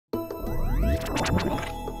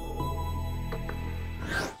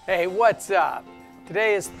Hey, what's up?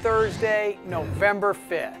 Today is Thursday, November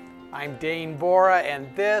 5th. I'm Dane Bora,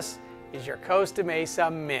 and this is your Costa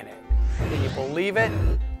Mesa Minute. Can you believe it?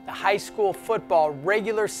 The high school football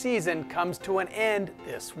regular season comes to an end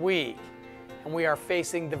this week, and we are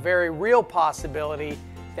facing the very real possibility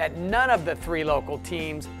that none of the three local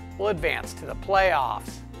teams will advance to the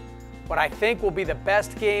playoffs. What I think will be the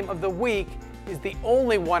best game of the week is the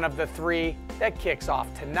only one of the three that kicks off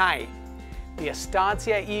tonight. The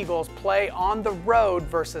Estancia Eagles play on the road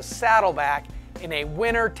versus Saddleback in a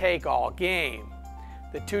winner-take-all game.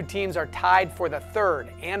 The two teams are tied for the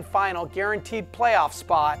third and final guaranteed playoff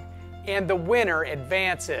spot, and the winner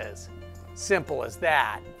advances. Simple as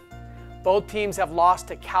that. Both teams have lost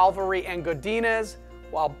to Calvary and Godinez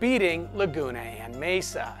while beating Laguna and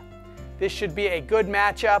Mesa. This should be a good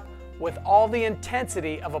matchup with all the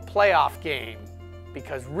intensity of a playoff game,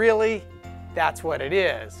 because really, that's what it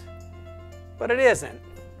is. But it isn't.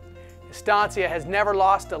 Estancia has never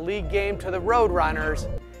lost a league game to the Roadrunners,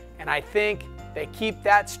 and I think they keep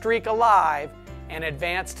that streak alive and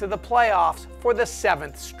advance to the playoffs for the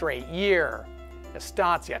 7th straight year.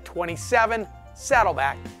 Estancia 27,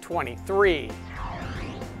 Saddleback 23.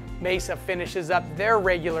 Mesa finishes up their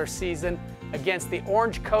regular season against the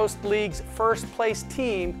Orange Coast League's first place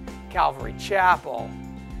team, Calvary Chapel.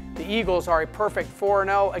 The Eagles are a perfect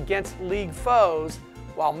 4-0 against league foes,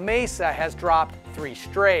 while Mesa has dropped 3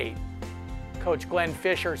 straight. Coach Glenn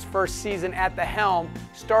Fisher's first season at the helm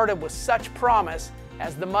started with such promise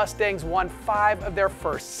as the Mustangs won 5 of their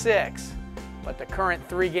first 6. But the current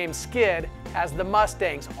 3-game skid has the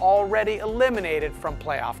Mustangs already eliminated from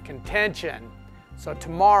playoff contention. So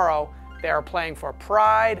tomorrow they are playing for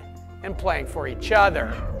pride and playing for each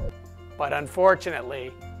other. But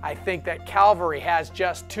unfortunately, I think that Calvary has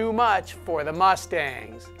just too much for the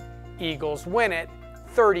Mustangs. Eagles win it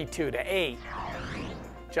 32-8.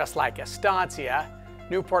 Just like Estancia,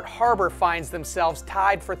 Newport Harbor finds themselves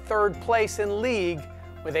tied for 3rd place in league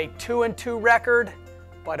with a 2-2 record,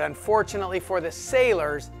 but unfortunately for the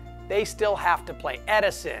Sailors, they still have to play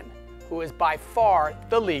Edison, who is by far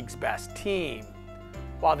the league's best team.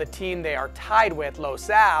 While the team they are tied with, Los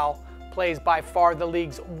Al, plays by far the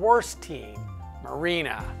league's worst team,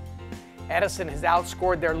 Marina. Edison has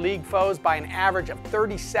outscored their league foes by an average of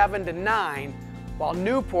 37-9, while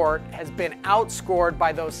Newport has been outscored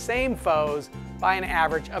by those same foes by an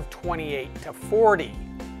average of 28-40.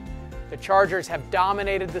 The Chargers have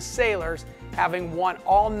dominated the Sailors, having won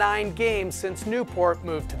all 9 games since Newport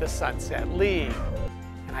moved to the Sunset League.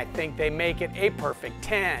 And I think they make it a perfect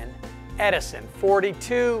 10. Edison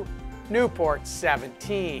 42, Newport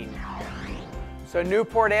 17. So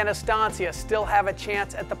Newport and Estancia still have a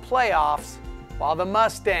chance at the playoffs, while the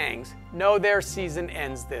Mustangs know their season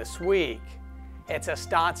ends this week. It's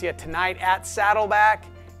Estancia tonight at Saddleback,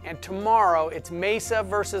 and tomorrow it's Mesa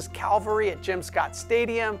versus Calvary at Jim Scott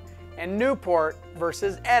Stadium, and Newport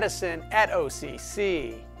versus Edison at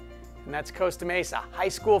OCC. And that's Costa Mesa high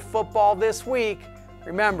school football this week.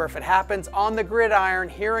 Remember, if it happens on the gridiron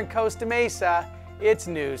here in Costa Mesa, it's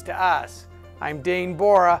news to us. I'm Dane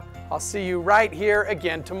Bora. I'll see you right here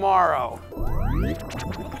again tomorrow.